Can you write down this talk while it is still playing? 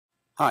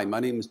Hi,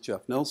 my name is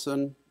Jeff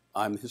Nilsson.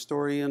 I'm a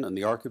historian and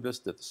the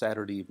archivist at the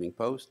Saturday Evening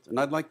Post, and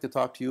I'd like to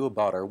talk to you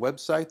about our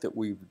website that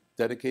we've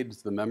dedicated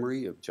to the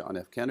memory of John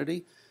F.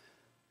 Kennedy.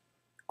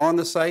 On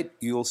the site,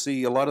 you'll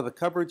see a lot of the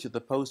coverage of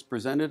the Post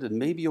presented, and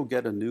maybe you'll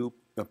get a new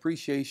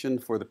appreciation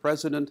for the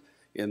president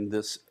in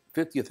this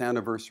 50th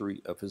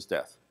anniversary of his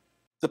death.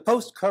 The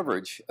Post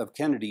coverage of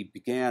Kennedy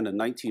began in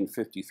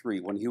 1953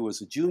 when he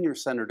was a junior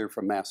senator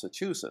from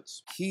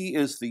Massachusetts. He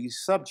is the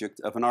subject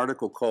of an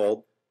article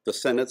called "The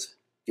Senate's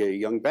Gay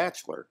Young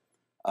Bachelor."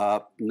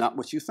 Not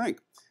what you think.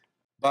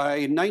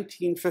 By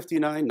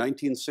 1959,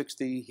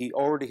 1960, he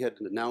already had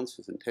announced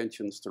his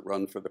intentions to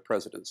run for the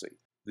presidency.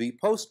 The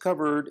Post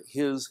covered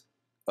his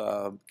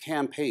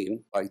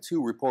campaign by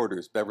two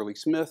reporters, Beverly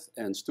Smith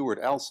and Stuart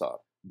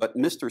Alsop. But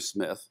Mr.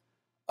 Smith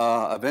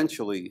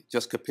eventually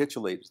just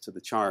capitulated to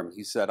the charm.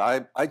 He said,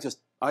 I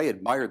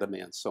admire the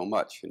man so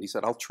much. And he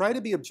said, I'll try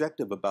to be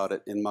objective about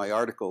it in my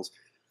articles,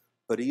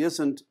 but he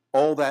isn't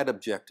all that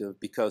objective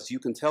because you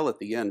can tell at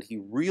the end he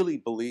really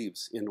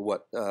believes in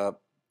what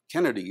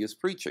Kennedy is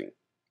preaching.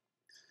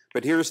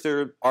 But here's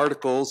their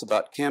articles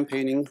about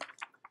campaigning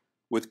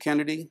with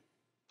Kennedy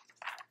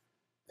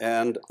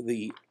and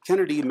the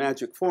Kennedy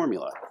magic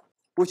formula,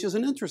 which is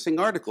an interesting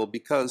article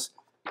because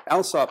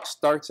Alsop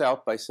starts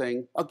out by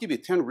saying, I'll give you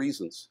 10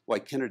 reasons why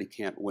Kennedy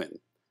can't win.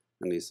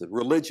 And he said,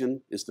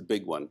 religion is the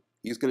big one.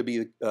 He's going to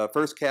be the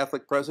first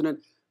Catholic president.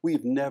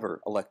 We've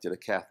never elected a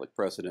Catholic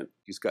president.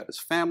 He's got his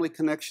family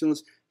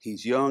connections.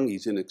 He's young.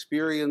 He's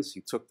inexperienced. He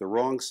took the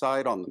wrong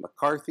side on the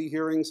McCarthy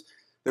hearings.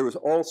 There was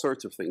all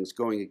sorts of things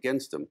going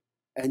against him.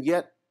 And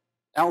yet,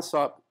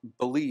 Alsop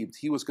believed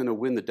he was going to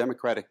win the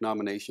Democratic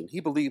nomination. He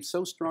believed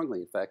so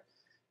strongly, in fact,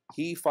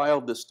 he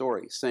filed this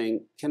story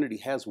saying Kennedy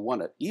has won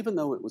it, even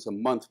though it was a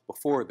month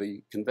before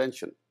the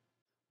convention.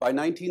 By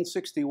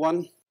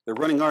 1961, they're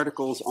running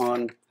articles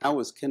on how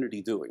is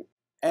Kennedy doing.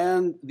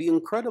 And the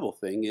incredible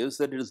thing is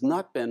that it has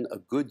not been a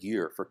good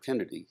year for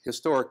Kennedy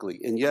historically,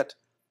 and yet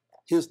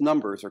his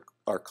numbers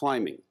are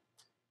climbing.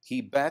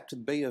 He backed the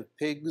Bay of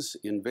Pigs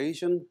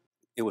invasion.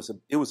 It was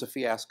a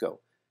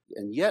fiasco.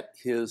 And yet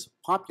his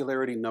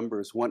popularity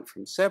numbers went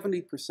from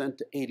 70%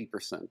 to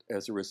 80%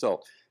 as a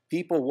result.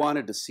 People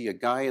wanted to see a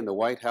guy in the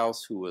White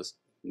House who was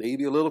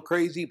maybe a little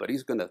crazy, but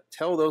he's going to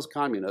tell those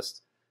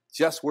communists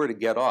just where to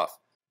get off.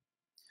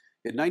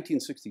 In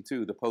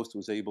 1962, the Post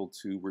was able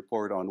to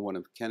report on one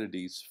of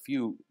Kennedy's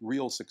few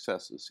real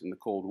successes in the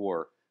Cold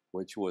War,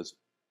 which was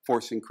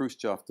forcing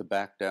Khrushchev to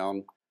back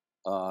down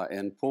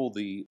and pull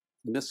the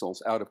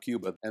missiles out of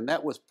Cuba. And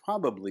that was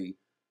probably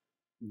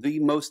the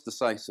most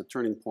decisive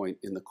turning point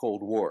in the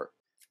Cold War.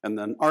 And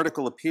an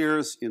article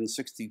appears in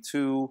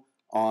 '62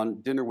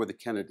 on Dinner with the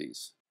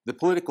Kennedys. The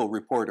political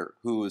reporter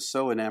who was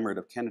so enamored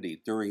of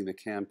Kennedy during the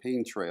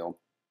campaign trail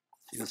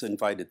is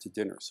invited to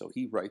dinner, so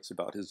he writes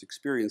about his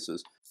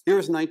experiences.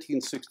 Here's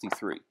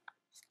 1963,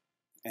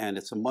 and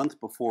it's a month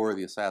before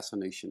the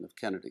assassination of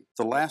Kennedy.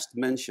 The last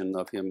mention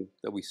of him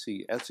that we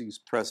see as he's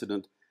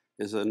president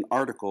is an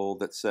article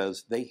that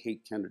says, "They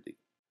hate Kennedy,"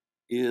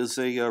 is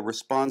a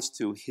response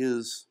to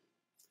his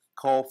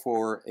call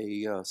for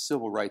a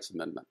civil rights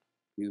amendment.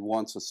 He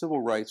wants a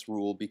civil rights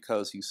rule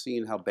because he's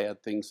seen how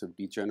bad things have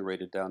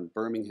degenerated down in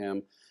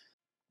Birmingham.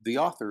 The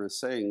author is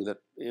saying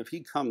that if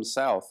he comes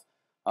south,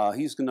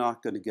 he's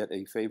not going to get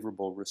a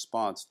favorable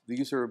response.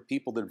 These are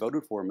people that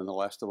voted for him in the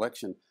last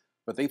election,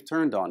 but they've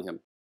turned on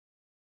him.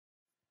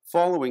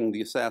 Following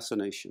the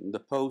assassination, the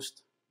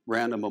Post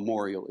ran a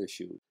memorial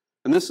issue.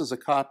 And this is a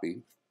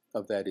copy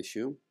of that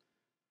issue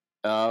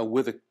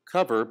with a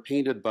cover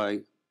painted by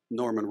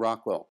Norman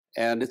Rockwell.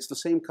 And it's the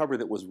same cover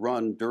that was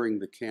run during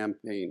the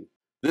campaign.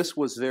 This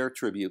was their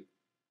tribute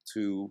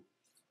to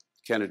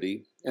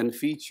Kennedy and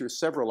features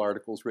several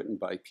articles written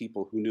by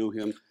people who knew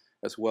him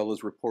as well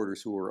as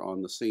reporters who were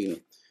on the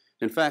scene.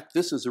 In fact,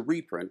 this is a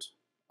reprint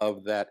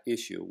of that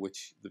issue,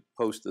 which the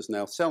Post is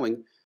now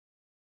selling.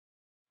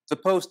 The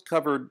Post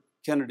covered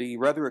Kennedy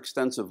rather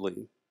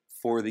extensively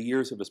for the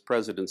years of his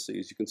presidency.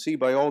 As you can see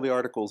by all the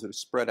articles that are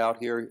spread out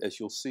here,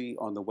 as you'll see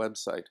on the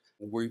website.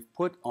 We've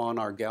put on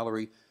our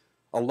gallery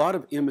a lot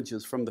of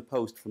images from the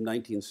Post from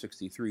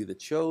 1963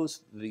 that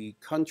shows the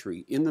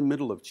country in the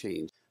middle of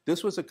change.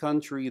 This was a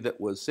country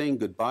that was saying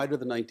goodbye to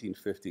the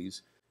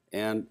 1950s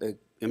and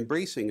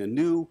embracing a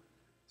new,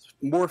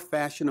 more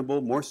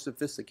fashionable, more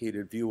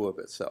sophisticated view of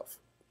itself.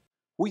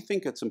 We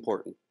think it's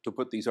important to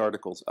put these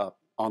articles up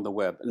on the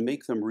web and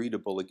make them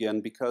readable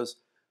again because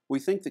we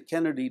think that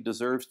Kennedy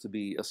deserves to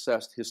be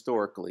assessed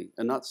historically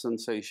and not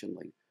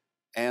sensationally.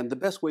 And the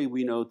best way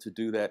we know to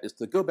do that is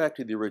to go back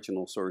to the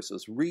original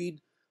sources, read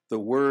the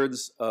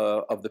words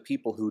of the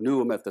people who knew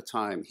him at the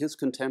time, his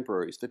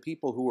contemporaries, the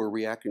people who were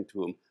reacting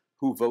to him,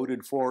 who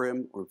voted for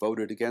him or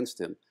voted against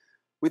him.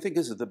 We think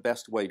this is the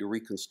best way to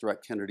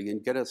reconstruct Kennedy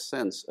and get a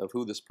sense of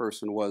who this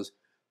person was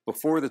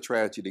before the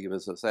tragedy of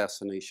his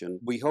assassination.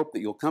 We hope that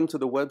you'll come to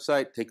the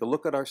website, take a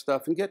look at our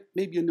stuff, and get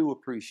maybe a new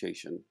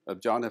appreciation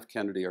of John F.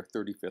 Kennedy, our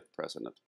 35th president.